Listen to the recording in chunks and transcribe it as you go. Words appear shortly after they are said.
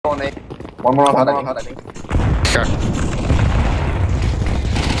One more on hot, I think. Okay.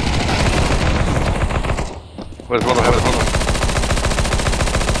 Where's one of heaven?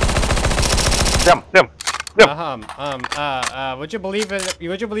 Damn. Would you believe it?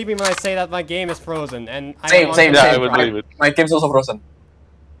 Would you believe me when I say that my game is frozen and I Same, don't same, Yeah, same. I would believe it. My game's also frozen.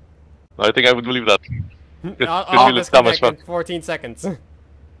 I think I would believe that. I'll disconnect in 14 seconds.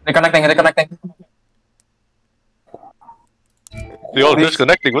 Reconnecting. They all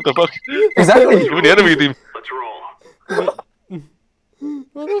disconnecting, what the fuck? Exactly. Even the enemy team.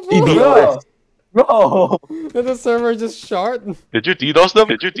 What the fuck? Bro. Did the server just short? Did you DDoS them?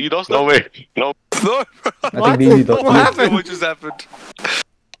 No way. No. No, What? think they What happened? what just happened?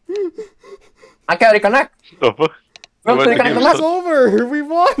 I can't reconnect. The fuck? No, Where's the reconnect game the It's last. over! We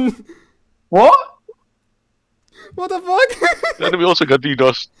won! What? What the fuck? The enemy also got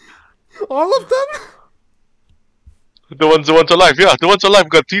DDoS. All of them? The ones alive, yeah, the ones alive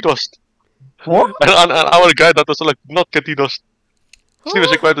got DDoS. What? And our guy that was alive did not get DDoS.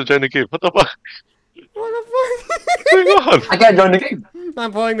 Seriously, quite to join the game. What the fuck? What the fuck? What's going on? I can't join the game.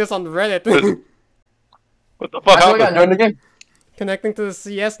 I'm pulling this on Reddit. What the fuck I still can't happened? join the game. Connecting to the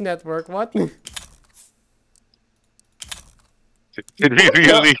CS network, what? Did we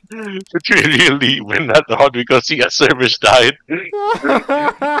really win that round because CS servers died?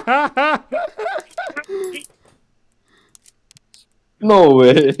 No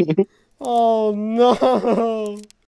way. Oh no!